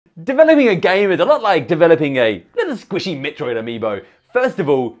Developing a game is a lot like developing a little squishy Metroid amiibo. First of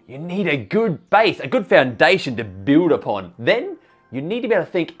all, you need a good base, a good foundation to build upon. Then, you need to be able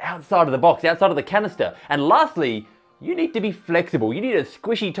to think outside of the box, outside of the canister. And lastly, you need to be flexible. You need a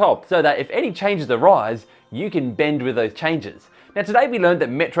squishy top so that if any changes arise, you can bend with those changes. Now today we learned that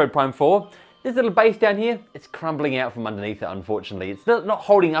Metroid Prime 4, this little base down here, it's crumbling out from underneath it, unfortunately. It's not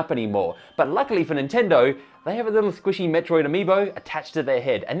holding up anymore. But luckily for Nintendo, they have a little squishy Metroid amiibo attached to their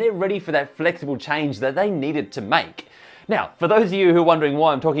head, and they're ready for that flexible change that they needed to make. Now, for those of you who are wondering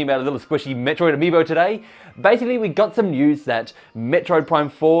why I'm talking about a little squishy Metroid amiibo today, basically we got some news that Metroid Prime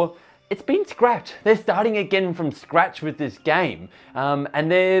 4, it's been scrapped. They're starting again from scratch with this game,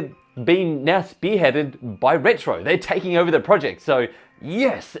 and they're being now spearheaded by Retro. They're taking over the project, so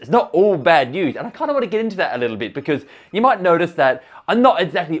yes, it's not all bad news. And I kind of want to get into that a little bit because you might notice that I'm not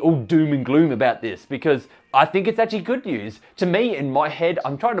exactly all doom and gloom about this because I think it's actually good news. To me, in my head,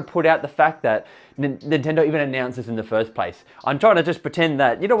 I'm trying to put out the fact that Nintendo even announced this in the first place. I'm trying to just pretend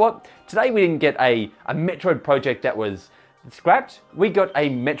that, you know what, today we didn't get a Metroid project that was scrapped. We got a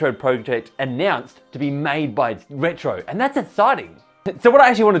Metroid project announced to be made by Retro, and that's exciting. So what I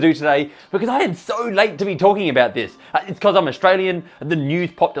actually want to do today, because I am so late to be talking about this, it's because I'm Australian, the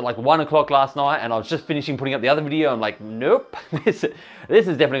news popped at like 1 o'clock last night and I was just finishing putting up the other video. I'm like, nope, this is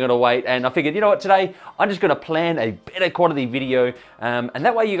definitely going to wait. And I figured, you know what, today I'm just going to plan a better quality video, and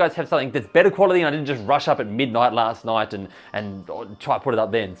that way you guys have something that's better quality and I didn't just rush up at midnight last night and try to put it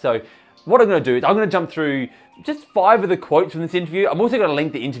up then. So what I'm going to do is I'm going to jump through just 5 of the quotes from this interview. I'm also going to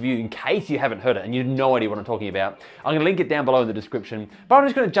link the interview in case you haven't heard it and you have no idea what I'm talking about. I'm going to link it down below in the description. But I'm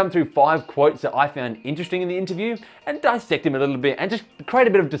just going to jump through 5 quotes that I found interesting in the interview and dissect them a little bit and just create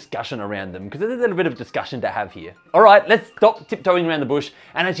a bit of discussion around them because there's a little bit of discussion to have here. All right, let's stop tiptoeing around the bush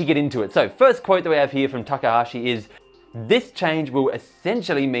and actually get into it. So first quote that we have here from Takahashi is, "This change will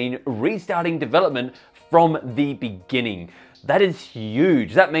essentially mean restarting development from the beginning." That is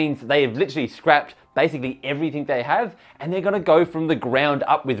huge. That means they have literally scrapped basically everything they have and they're going to go from the ground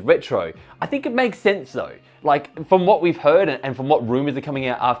up with Retro. I think it makes sense though. Like from what we've heard and from what rumors are coming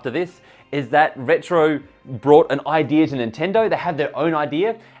out after this is that Retro brought an idea to Nintendo. They have their own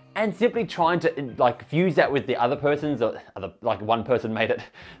idea and simply trying to like fuse that with the other person's, or like one person made it,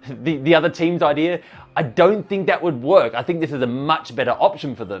 the other team's idea. I don't think that would work. I think this is a much better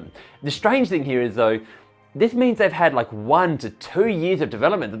option for them. The strange thing here is though, this means they've had like 1 to 2 years of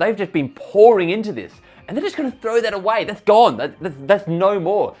development that they've just been pouring into this and they're just going to throw that away. That's gone. That's no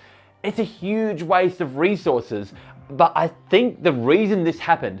more. It's a huge waste of resources. But I think the reason this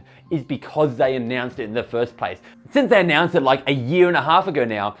happened is because they announced it in the first place. Since they announced it like a year and a half ago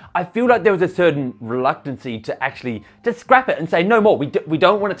now, I feel like there was a certain reluctancy to actually just scrap it and say no more. We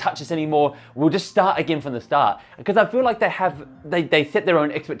don't want to touch this anymore. We'll just start again from the start. Because I feel like they set their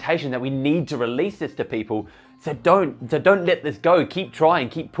own expectation that we need to release this to people. So don't let this go. Keep trying,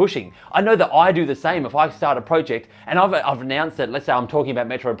 keep pushing. I know that I do the same. If I start a project and I've announced that, let's say I'm talking about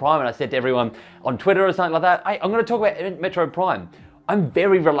Metroid Prime and I said to everyone on Twitter or something like that, hey, I'm going to talk about Metroid Prime. I'm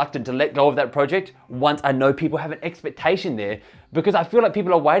very reluctant to let go of that project once I know people have an expectation there because I feel like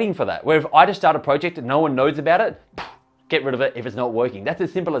people are waiting for that. Where if I just start a project and no one knows about it, get rid of it if it's not working. That's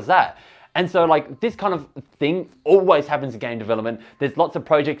as simple as that. And so like this kind of thing always happens in game development. There's lots of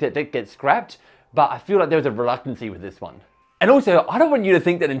projects that get scrapped, but I feel like there's a reluctancy with this one. And also, I don't want you to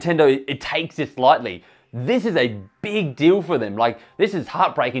think that Nintendo, it takes this lightly. This is a big deal for them. Like, this is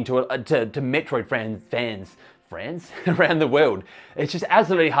heartbreaking to Metroid fans around the world. It's just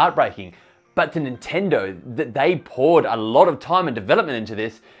absolutely heartbreaking. But to Nintendo, that they poured a lot of time and development into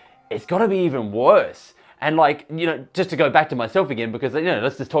this, it's got to be even worse. And like, you know, just to go back to myself again, because, you know,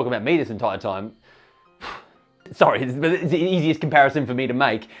 let's just talk about me this entire time. Sorry, it's the easiest comparison for me to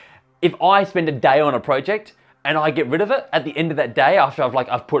make. If I spend a day on a project and I get rid of it at the end of that day after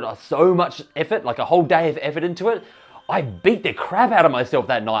I've put so much effort, like a whole day of effort into it, I beat the crap out of myself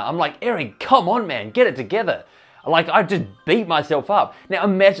that night. I'm like, Eric, come on, man, get it together. Like, I just beat myself up. Now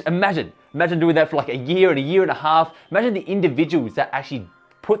imagine doing that for like a year and a half. Imagine the individuals that actually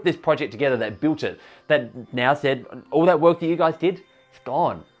put this project together, that built it, that now said, all that work that you guys did, it's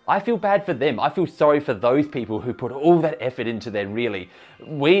gone. I feel bad for them. I feel sorry for those people who put all that effort into there, really.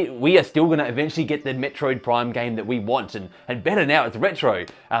 We are still going to eventually get the Metroid Prime game that we want, and better now, it's Retro.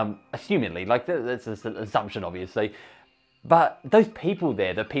 Assumedly, like that's an assumption, obviously. But those people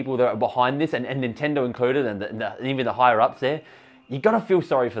there, the people that are behind this, and Nintendo included, and even the higher ups there, you got to feel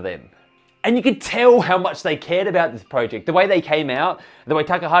sorry for them. And you could tell how much they cared about this project. The way they came out, the way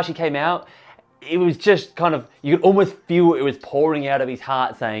Takahashi came out, it was just kind of, you could almost feel it was pouring out of his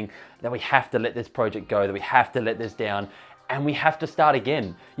heart saying that we have to let this project go, that we have to let this down. and we have to start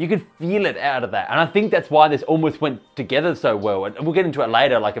again. You could feel it out of that. And I think that's why this almost went together so well. And we'll get into it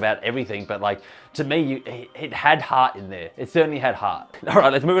later, like about everything, but like to me, it had heart in there. It certainly had heart. All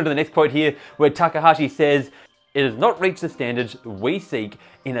right, let's move on to the next quote here, where Takahashi says, "It has not reached the standards we seek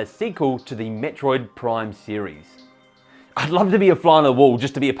in a sequel to the Metroid Prime series." I'd love to be a fly on the wall,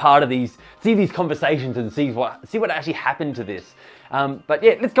 just to be a part of these, see these conversations and see what actually happened to this. But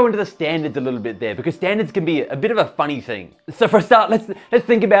yeah, let's go into the standards a little bit there, because standards can be a bit of a funny thing. So for a start, let's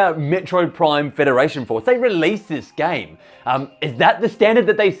think about Metroid Prime Federation Force. They released this game. Is that the standard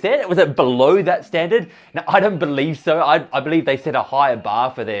that they set? Was it below that standard? Now, I don't believe so. I believe they set a higher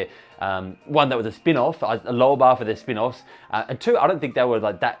bar for their one that was a spin-off, a lower bar for their spin-offs, and two, I don't think they were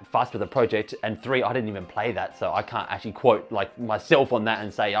like that fast with the project, and three, I didn't even play that, so I can't actually quote like myself on that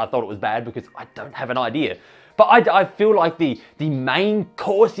and say I thought it was bad, because I don't have an idea. But I feel like the main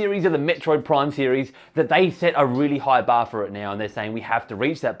core series of the Metroid Prime series, that they set a really high bar for it now, and they're saying we have to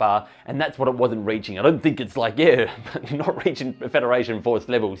reach that bar, and that's what it wasn't reaching. I don't think it's like, yeah, not reaching Federation Force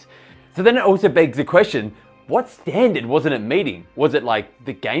levels. So then it also begs the question, what standard wasn't it meeting? Was it like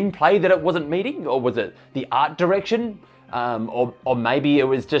the gameplay that it wasn't meeting? Or was it the art direction? Or maybe it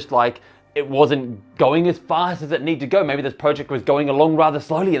was just like, it wasn't going as fast as it needed to go. Maybe this project was going along rather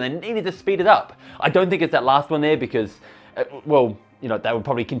slowly and they needed to speed it up. I don't think it's that last one there, because, well, you know, they would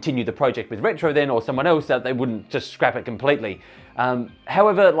probably continue the project with Retro then, or someone else, that they wouldn't just scrap it completely.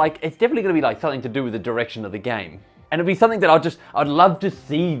 However, like, it's definitely going to be like something to do with the direction of the game. And it'd be something that I'd love to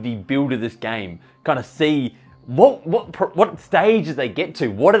see the build of this game, kind of see what stage did they get to?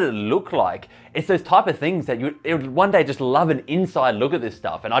 What did it look like? It's those type of things that you would one day just love an inside look at this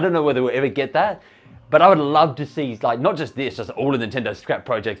stuff. And I don't know whether we'll ever get that, but I would love to see, like, not just this, just all of Nintendo scrap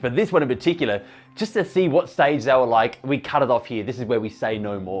projects, but this one in particular, just to see what stage they were like, we cut it off here, this is where we say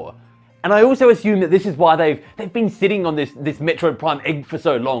no more. And I also assume that this is why they've been sitting on this Metroid Prime egg for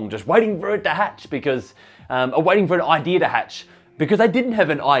so long, just waiting for it to hatch, because, or waiting for an idea to hatch, because they didn't have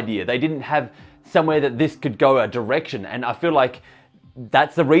an idea. They didn't have somewhere that this could go a direction. And I feel like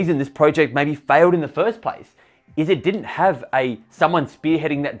that's the reason this project maybe failed in the first place, is it didn't have someone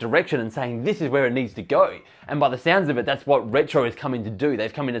spearheading that direction and saying this is where it needs to go. And by the sounds of it, that's what Retro is coming to do.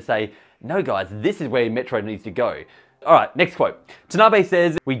 They've come in to say, no guys, this is where Metroid needs to go. All right, next quote. Tanabe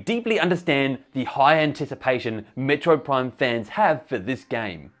says, "We deeply understand the high anticipation Metroid Prime fans have for this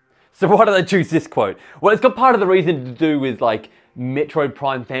game." So why do they choose this quote? Well, it's got part of the reason to do with like Metroid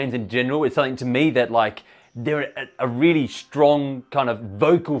Prime fans in general. It's something to me that like they're a really strong kind of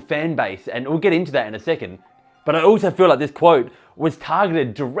vocal fan base, and we'll get into that in a second. But I also feel like this quote was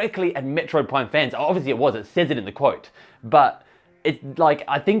targeted directly at Metroid Prime fans. Obviously it says it in the quote, but it's like,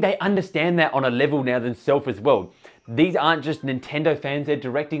 I think they understand that on a level now themselves as well. These aren't just Nintendo fans they're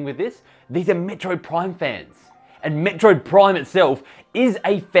directing with this, these are Metroid Prime fans. And Metroid Prime itself is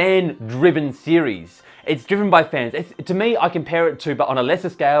a fan-driven series. It's driven by fans. To me, I compare it to, but on a lesser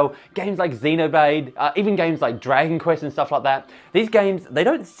scale, games like Xenoblade, even games like Dragon Quest and stuff like that. These games, they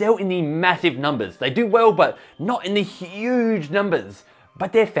don't sell in the massive numbers. They do well, but not in the huge numbers.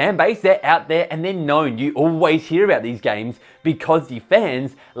 But their fan base, they're out there and they're known. You always hear about these games because the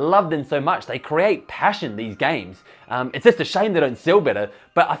fans love them so much. They create passion, these games. It's just a shame they don't sell better,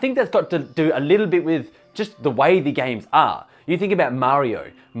 but I think that's got to do a little bit with just the way the games are. You think about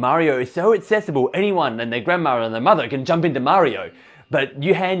Mario. Mario is so accessible. Anyone and their grandma and their mother can jump into Mario. But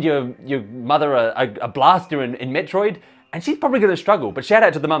you hand your mother a blaster in Metroid, and she's probably going to struggle. But shout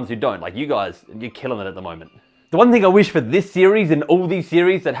out to the mums who don't. Like, you guys, you're killing it at the moment. The one thing I wish for this series and all these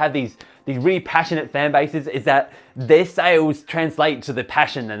series that have these really passionate fan bases is that their sales translate to the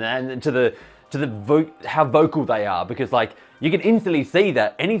passion and to how vocal they are. Because like, you can instantly see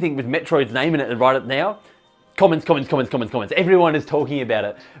that anything with Metroid's name in it right now, comments. Everyone is talking about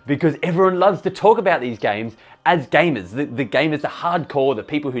it because everyone loves to talk about these games as gamers. The gamers, the hardcore, the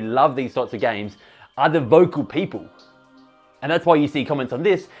people who love these sorts of games are the vocal people. And that's why you see comments on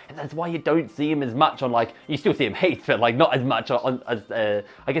this, and that's why you don't see them as much on, like, you still see them hate, but like not as much on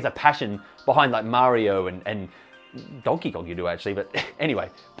I guess, a passion behind like Mario and Donkey Kong you do actually, but anyway,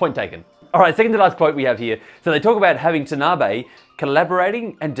 point taken. All right, second to last quote we have here. So they talk about having Tanabe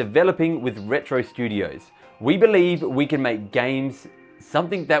collaborating and developing with Retro Studios. "We believe we can make games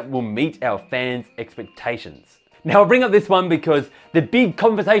something that will meet our fans' expectations." Now I bring up this one because the big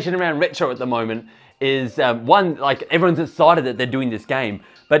conversation around Retro at the moment is one, like everyone's excited that they're doing this game,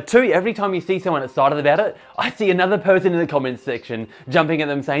 but two, every time you see someone excited about it, I see another person in the comments section jumping at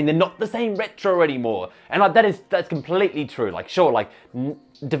them saying they're not the same retro anymore. And like that's completely true. Like sure, like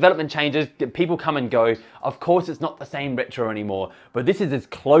development changes, people come and go. Of course it's not the same retro anymore, but this is as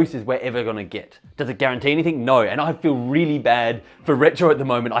close as we're ever gonna get. Does it guarantee anything? No, and I feel really bad for retro at the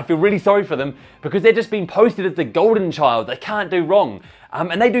moment. I feel really sorry for them because they're just being posted as the golden child. They can't do wrong,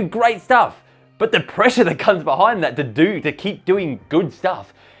 and they do great stuff. But the pressure that comes behind that to keep doing good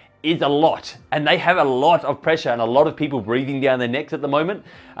stuff is a lot. And they have a lot of pressure and a lot of people breathing down their necks at the moment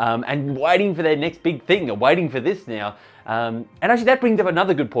and waiting for their next big thing, or waiting for this now. And actually that brings up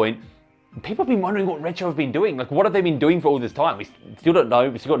another good point. People have been wondering what Retro have been doing. Like, what have they been doing for all this time? We still don't know.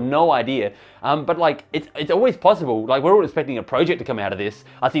 We've still got no idea. But like, it's always possible. Like, we're all expecting a project to come out of this.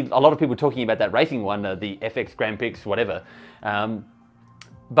 I see a lot of people talking about that racing one, the FX Grand Prix, whatever.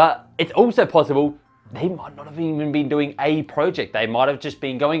 But it's also possible they might not have even been doing a project. They might have just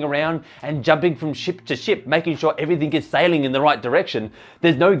been going around and jumping from ship to ship, making sure everything is sailing in the right direction.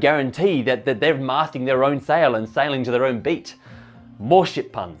 There's no guarantee that they're masting their own sail and sailing to their own beat. More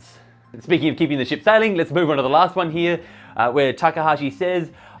ship puns. Speaking of keeping the ship sailing, let's move on to the last one here, where Takahashi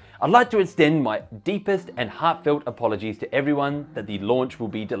says, "I'd like to extend my deepest and heartfelt apologies to everyone that the launch will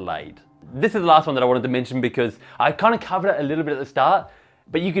be delayed." This is the last one that I wanted to mention because I kind of covered it a little bit at the start,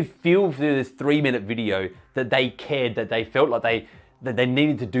 but you could feel through this 3-minute video that they cared, that they felt like they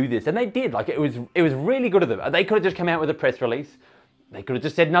needed to do this, and they did. Like, it was really good of them. They could have just come out with a press release. They could have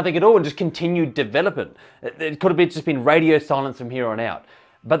just said nothing at all and just continued development. It could have just been radio silence from here on out.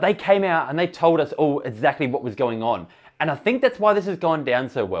 But they came out and they told us all exactly what was going on. And I think that's why this has gone down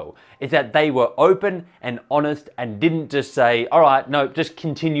so well, is that they were open and honest and didn't just say, all right, no, just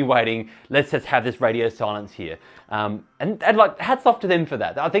continue waiting. Let's just have this radio silence here. And like, hats off to them for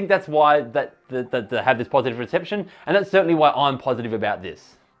that. I think that's why they have this positive reception. And that's certainly why I'm positive about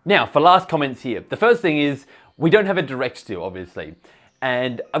this. Now, for last comments here. The first thing is, we don't have a direct still, obviously.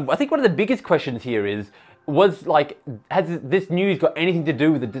 And I think one of the biggest questions here is, has this news got anything to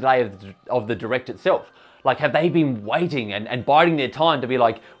do with the delay of the direct itself? Like, have they been waiting and biding their time to be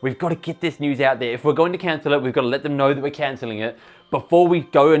like, we've got to get this news out there. If we're going to cancel it, we've got to let them know that we're cancelling it before we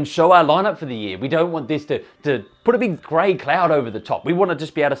go and show our lineup for the year. We don't want this to put a big grey cloud over the top. We want to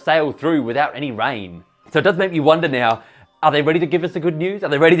just be able to sail through without any rain. So it does make me wonder now, are they ready to give us the good news? Are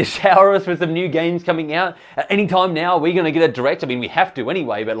they ready to shower us with some new games coming out? At any time now, are we going to get a direct? I mean, we have to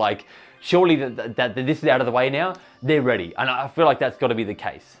anyway, but like, surely that this is out of the way now. They're ready. And I feel like that's got to be the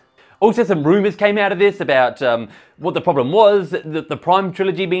case. Also, some rumours came out of this about what the problem was, the Prime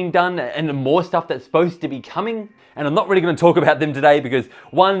trilogy being done, and more stuff that's supposed to be coming. And I'm not really going to talk about them today because,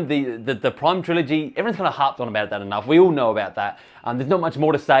 one, the Prime trilogy, everyone's kind of harped on about that enough. We all know about that. There's not much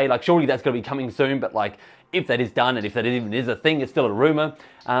more to say. Like, surely that's going to be coming soon, but like, if that is done and if that even is a thing, it's still a rumour.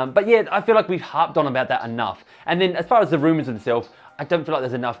 But yeah, I feel like we've harped on about that enough. And then as far as the rumours themselves, I don't feel like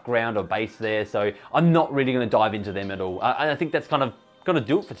there's enough ground or base there, so I'm not really going to dive into them at all. And I think that's kind of going to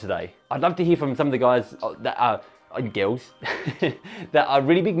do it for today. I'd love to hear from some of the guys that are girls that are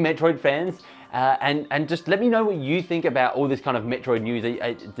really big Metroid fans, and just let me know what you think about all this kind of Metroid news.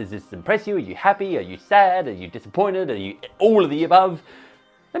 Does this impress you? Are you happy? Are you sad? Are you disappointed? Are you all of the above?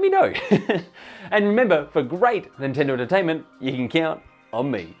 Let me know. And remember, for great Nintendo entertainment, you can count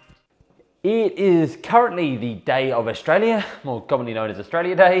on me. It is currently the day of Australia, more commonly known as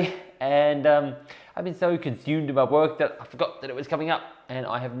Australia Day, and I've been so consumed in my work that I forgot that it was coming up, and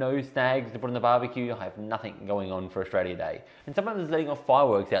I have no snags to put on the barbecue. I have nothing going on for Australia Day. And someone is letting off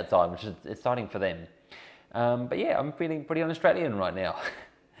fireworks outside, which is exciting for them. But yeah, I'm feeling pretty un-Australian right now.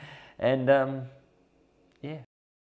 And